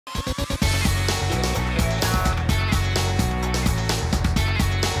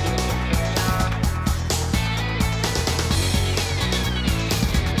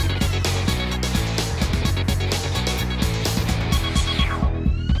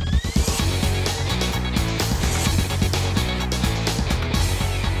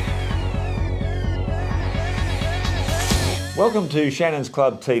Welcome to Shannons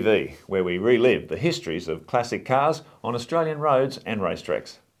Club TV, where we relive the histories of classic cars on Australian roads and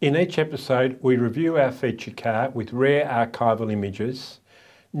racetracks. In each episode, we review our feature car with rare archival images,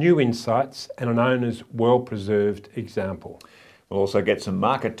 new insights and an owner's well-preserved example. We'll also get some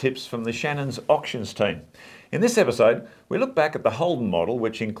market tips from the Shannons auctions team. In this episode, we look back at the Holden model,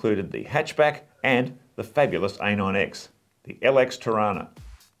 which included the hatchback and the fabulous A9X, the LX Torana.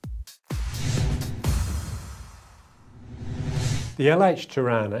 The LX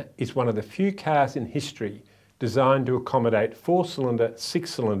Torana is one of the few cars in history designed to accommodate 4-cylinder,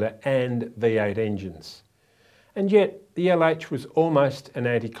 6-cylinder and V8 engines. And yet, the LH was almost an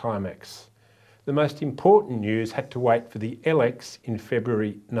anticlimax. The most important news had to wait for the LX in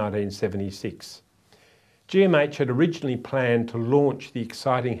February 1976. GMH had originally planned to launch the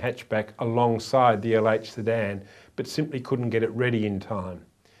exciting hatchback alongside the LH sedan, but simply couldn't get it ready in time.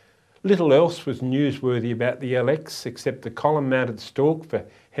 Little else was newsworthy about the LX except the column-mounted stalk for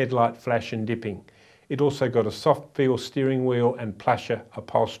headlight flash and dipping. It also got a soft feel steering wheel and plusher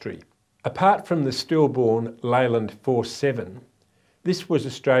upholstery. Apart from the stillborn Leyland 47, this was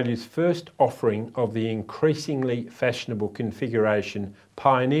Australia's first offering of the increasingly fashionable configuration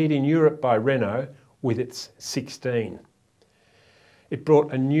pioneered in Europe by Renault with its 16. It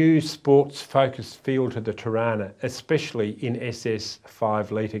brought a new sports-focused feel to the Torana, especially in SS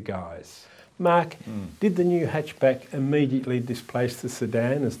 5-litre guise. Mark, did the new hatchback immediately displace the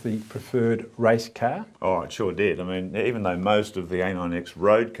sedan as the preferred race car? Oh, it sure did. I mean, even though most of the A9X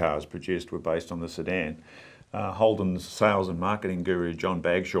road cars produced were based on the sedan, Holden's sales and marketing guru John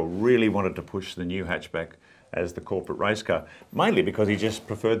Bagshaw really wanted to push the new hatchback as the corporate race car, mainly because he just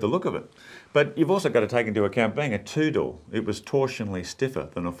preferred the look of it. But you've also got to take into account being a two-door, it was torsionally stiffer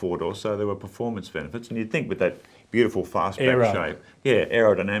than a four-door, so there were performance benefits. And you'd think with that beautiful fastback shape, yeah,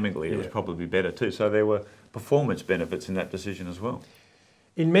 aerodynamically it was probably better too. So there were performance benefits in that decision as well.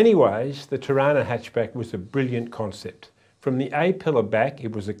 In many ways, the Torana hatchback was a brilliant concept. From the A-pillar back,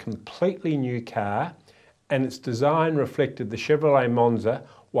 it was a completely new car, and its design reflected the Chevrolet Monza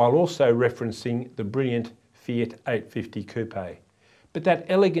while also referencing the brilliant Fiat 850 Coupe. But that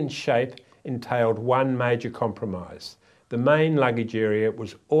elegant shape entailed one major compromise. The main luggage area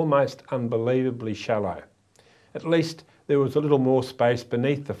was almost unbelievably shallow. At least there was a little more space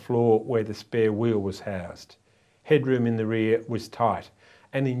beneath the floor where the spare wheel was housed. Headroom in the rear was tight.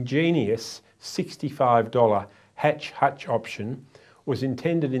 An ingenious $65 hatch-hutch option was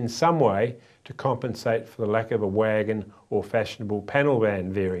intended in some way to compensate for the lack of a wagon or fashionable panel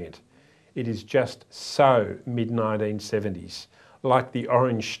van variant. It is just so mid-1970s, like the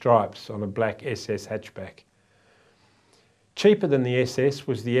orange stripes on a black SS hatchback. Cheaper than the SS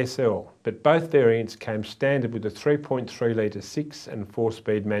was the SL, but both variants came standard with a 3.3 litre 6 and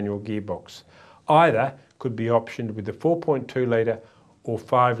 4-speed manual gearbox. Either could be optioned with the 4.2 litre or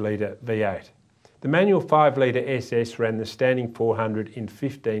 5 litre V8. The manual 5 litre SS ran the standing 400 in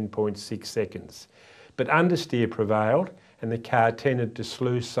 15.6 seconds, but understeer prevailed and the car tended to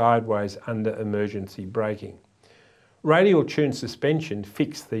slew sideways under emergency braking. Radial tuned suspension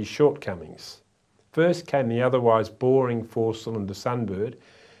fixed these shortcomings. First came the otherwise boring 4-cylinder Sunbird,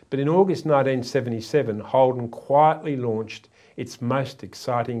 but in August 1977 Holden quietly launched its most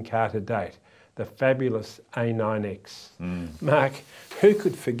exciting car to date, the fabulous A9X. Mark, who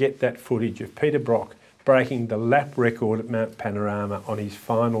could forget that footage of Peter Brock breaking the lap record at Mount Panorama on his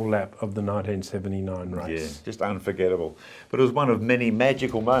final lap of the 1979 race? Yeah, just unforgettable. But it was one of many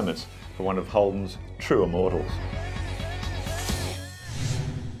magical moments for one of Holden's true immortals.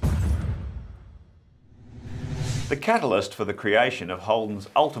 The catalyst for the creation of Holden's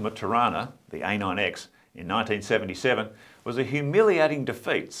ultimate Torana, the A9X, in 1977 was a humiliating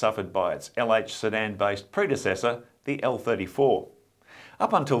defeat suffered by its LH sedan-based predecessor, the L34.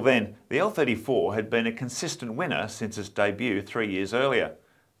 Up until then, the L34 had been a consistent winner since its debut 3 years earlier.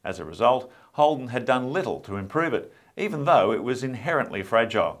 As a result, Holden had done little to improve it, even though it was inherently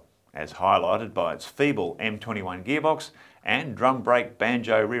fragile, as highlighted by its feeble M21 gearbox and drum brake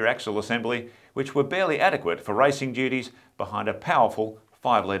banjo rear axle assembly, which were barely adequate for racing duties behind a powerful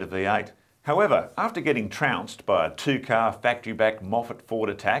 5-litre V8. However, after getting trounced by a 2-car factory-back Moffat Ford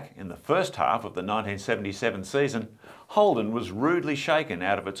attack in the first half of the 1977 season, Holden was rudely shaken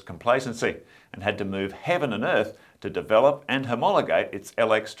out of its complacency and had to move heaven and earth to develop and homologate its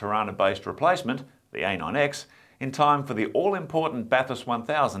LX Torana-based replacement, the A9X, in time for the all-important Bathurst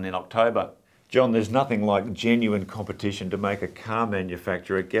 1000 in October. John, there's nothing like genuine competition to make a car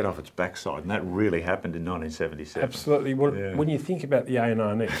manufacturer get off its backside, and that really happened in 1977. Absolutely. Well, when you think about the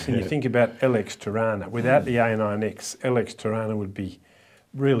A9X and you think about LX Torana, without the A9X, LX Torana would be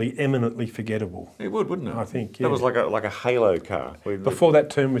really eminently forgettable. It would, wouldn't it? I think, yeah. That was like a halo car. Before that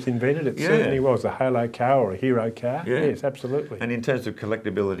term was invented, it certainly was a halo car or a hero car. Yeah. Yes, absolutely. And in terms of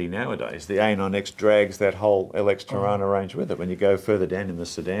collectability nowadays, the A9X drags that whole LX Torana range with it when you go further down in the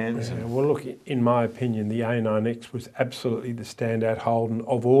sedans. Yeah, well, look, in my opinion, the A9X was absolutely the standout Holden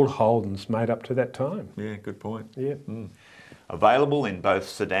of all Holdens made up to that time. Yeah, good point. Yeah. Available in both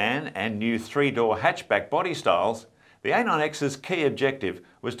sedan and new three-door hatchback body styles, the A9X's key objective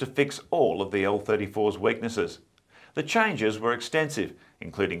was to fix all of the L34's weaknesses. The changes were extensive,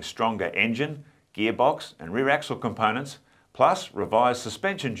 including stronger engine, gearbox and rear axle components, plus revised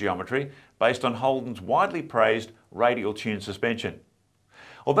suspension geometry based on Holden's widely praised radial tune suspension.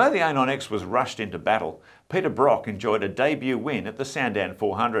 Although the A9X was rushed into battle, Peter Brock enjoyed a debut win at the Sandown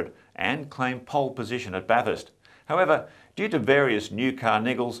 400 and claimed pole position at Bathurst. However, due to various new car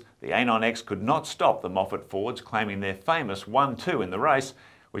niggles, the A9X could not stop the Moffat Fords claiming their famous 1-2 in the race,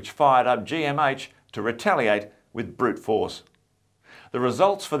 which fired up GMH to retaliate with brute force. The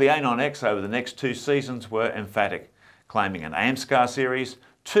results for the A9X over the next 2 seasons were emphatic, claiming an AMSCAR Series,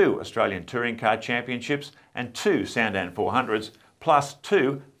 2 Australian Touring Car Championships and 2 Sandown 400s, plus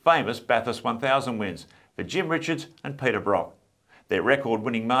 2 famous Bathurst 1000 wins for Jim Richards and Peter Brock. Their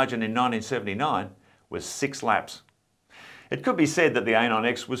record-winning margin in 1979 was 6 laps. It could be said that the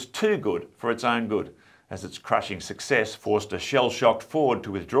A9X was too good for its own good, as its crushing success forced a shell-shocked Ford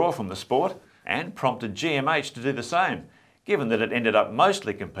to withdraw from the sport and prompted GMH to do the same, given that it ended up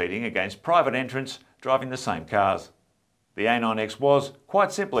mostly competing against private entrants driving the same cars. The A9X was,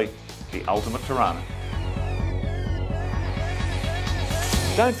 quite simply, the ultimate Torana.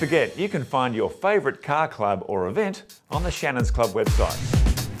 Don't forget, you can find your favourite car club or event on the Shannons Club website.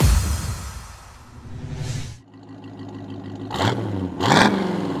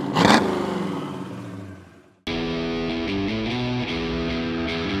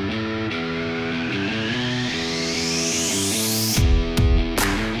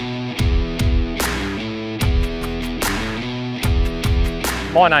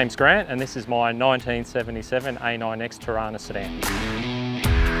 My name's Grant and this is my 1977 A9X Torana sedan.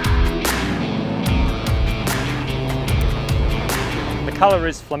 The colour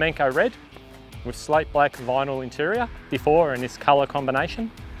is flamenco red with slate black vinyl interior, before in this colour combination.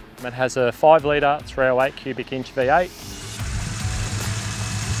 It has a 5 litre 308 cubic inch V8,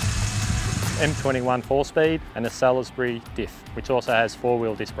 M21 4-speed and a Salisbury diff, which also has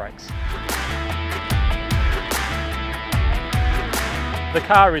 4-wheel disc brakes. The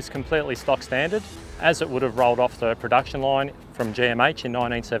car is completely stock standard, as it would have rolled off the production line from GMH in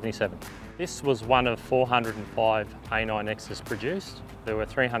 1977. This was one of 405 A9Xs produced. There were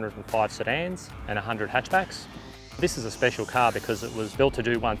 305 sedans and 100 hatchbacks. This is a special car because it was built to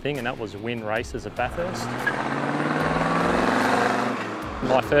do one thing, and that was win races at Bathurst.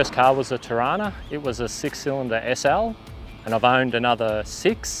 My first car was a Torana. It was a 6-cylinder SL, and I've owned another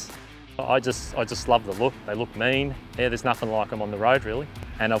 6. I just love the look. They look mean. Yeah, there's nothing like them on the road really.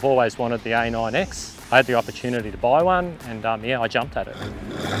 And I've always wanted the A9X. I had the opportunity to buy one and yeah, I jumped at it.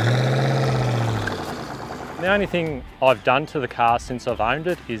 The only thing I've done to the car since I've owned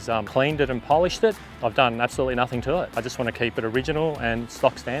it is cleaned it and polished it. I've done absolutely nothing to it. I just want to keep it original and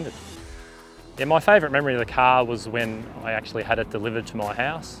stock standard. Yeah, my favourite memory of the car was when I actually had it delivered to my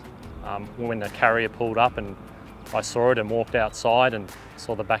house. When the carrier pulled up and I saw it and walked outside and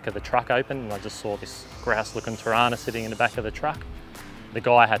saw the back of the truck open, and I just saw this grouse-looking Torana sitting in the back of the truck. The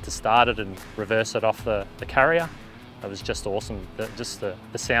guy had to start it and reverse it off the carrier. It was just awesome, just the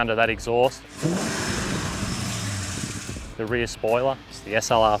sound of that exhaust. The rear spoiler, it's the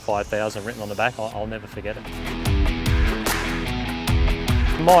SLR 5000 written on the back, I'll never forget it.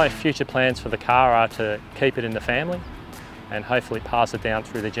 My future plans for the car are to keep it in the family and hopefully pass it down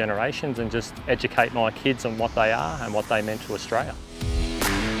through the generations and just educate my kids on what they are and what they meant to Australia.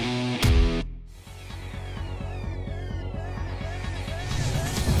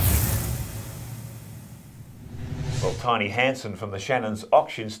 Well, Tiny Hansen from the Shannons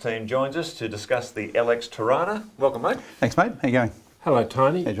Auctions team joins us to discuss the LX Torana. Welcome, mate. Thanks, mate. How you going? Hello,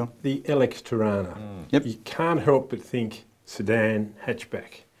 Tony. Hey, John. The LX Torana. Yep. You can't help but think sedan,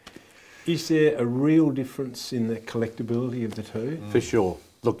 hatchback. Is there a real difference in the collectability of the two? For sure.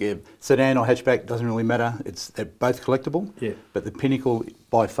 Look, sedan or hatchback doesn't really matter. They're both collectible. Yeah. But the pinnacle,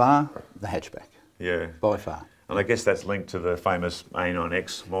 by far, the hatchback. Yeah. By far. And I guess that's linked to the famous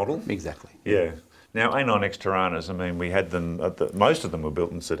A9X model. Exactly. Yeah. Now, A9X Toranas, I mean, we had them, most of them were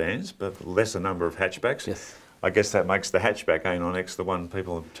built in sedans, but lesser number of hatchbacks. Yes. I guess that makes the hatchback A9X the one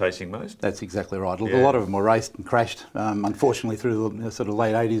people are chasing most. That's exactly right. Yeah. A lot of them were raced and crashed, unfortunately, through the sort of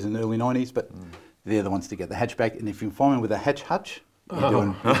late 80s and early 90s, but they're the ones to get the hatchback. And if you find one with a hatch hutch,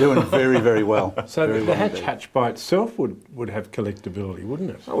 You're doing very, very well. So very the well hatch indeed. hatch by itself would have collectability,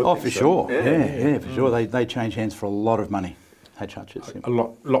 wouldn't it? Oh, for sure. Yeah, for sure. They change hands for a lot of money. Hatches. A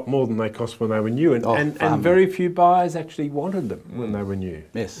lot more than they cost when they were new, and very few buyers actually wanted them when they were new.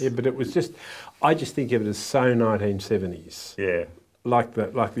 Yes. Yeah, but it was just, I just think of it as so 1970s. Yeah. Like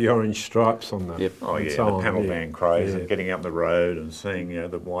the orange stripes on them. Yep. Oh and yeah, so the on. panel Yeah. van craze and getting up the road and seeing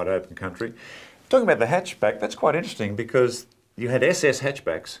the wide open country. Talking about the hatchback, that's quite interesting because you had SS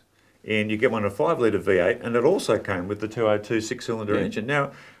hatchbacks and you get one a 5 litre V8 and it also came with the 202 6-cylinder engine.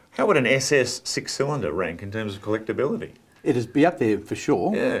 Now, how would an SS 6-cylinder rank in terms of collectability? It'd be up there for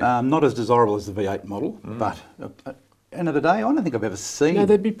sure. Yeah. Not as desirable as the V8 model, but end of the day, I don't think I've ever seen. No,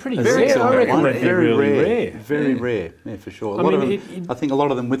 they'd be pretty a rare. I six-cylinder reckon one. they'd be Very really rare. rare. Very rare. Yeah, for sure. I A lot mean, of them, I think a lot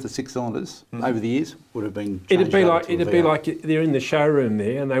of them with the 6 cylinders over the years would have been. It'd be changed over to a like V8. they're in the showroom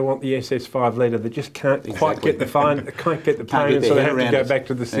there and they want the SS 5 litre. They just can't quite get the pain, Can't get and so they their have head to go around it. back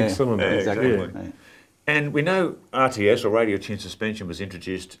to the 6-cylinder. Yeah, Exactly. exactly. Yeah. And we know RTS, or radial tuned suspension, was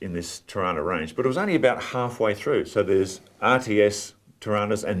introduced in this Torana range, but it was only about halfway through. So there's RTS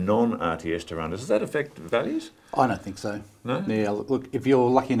Toranas and non-RTS Toranas. Does that affect values? I don't think so. No? Yeah, look, if you're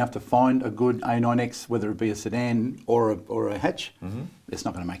lucky enough to find a good A9X, whether it be a sedan or a hatch, it's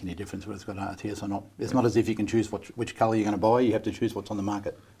not going to make any difference whether it's got an RTS or not. It's not as if you can choose which colour you're going to buy. You have to choose what's on the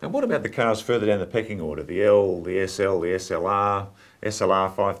market. And what about the cars further down the pecking order? The L, the SL, the SLR,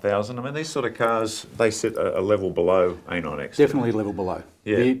 SLR 5000? I mean, these sort of cars, they sit a level below A9X. Definitely level below.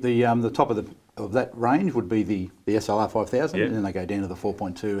 Yeah. The top of that range would be the SLR 5000, Yeah. and then they go down to the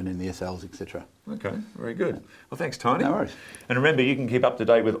 4.2 and then the SLs, etc. Okay, very good. Well, thanks, Tony. No worries. And remember, you can keep up to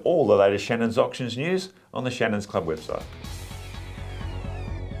date with all the latest Shannons Auctions news on the Shannons Club website.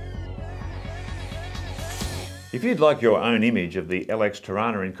 If you'd like your own image of the LX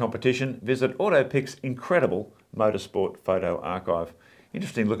Torana in competition, visit AutoPic's incredible motorsport photo archive.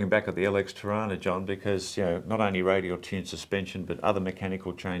 Interesting looking back at the LX Torana, John, because not only radial tuned suspension but other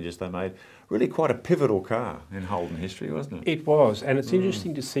mechanical changes they made. Really quite a pivotal car in Holden history, wasn't it? It was, and it's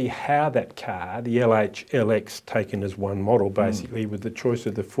interesting to see how that car, the LX taken as one model basically, with the choice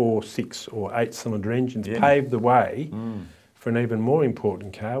of the 4, 6 or 8-cylinder engines, paved the way for an even more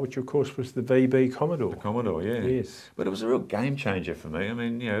important car, which of course was the VB Commodore. The Commodore, yeah. Yes. But it was a real game changer for me. I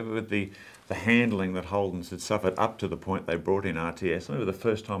mean, with the handling that Holdens had suffered up to the point they brought in RTS. I remember the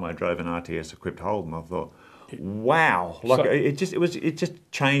first time I drove an RTS equipped Holden, I thought, wow, like So- it just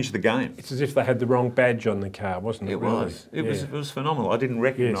changed the game. It's as if they had the wrong badge on the car, wasn't it? It really? was. It was phenomenal. I didn't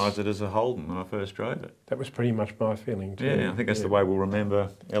recognise it as a Holden when I first drove it. That was pretty much my feeling too. Yeah, I think that's the way we'll remember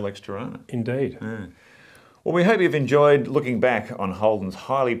LX Torana. Indeed. Yeah. Well, we hope you've enjoyed looking back on Holden's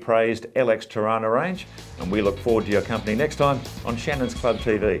highly praised LX Torana range, and we look forward to your company next time on Shannons Club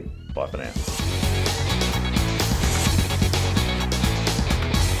TV. Bye for now.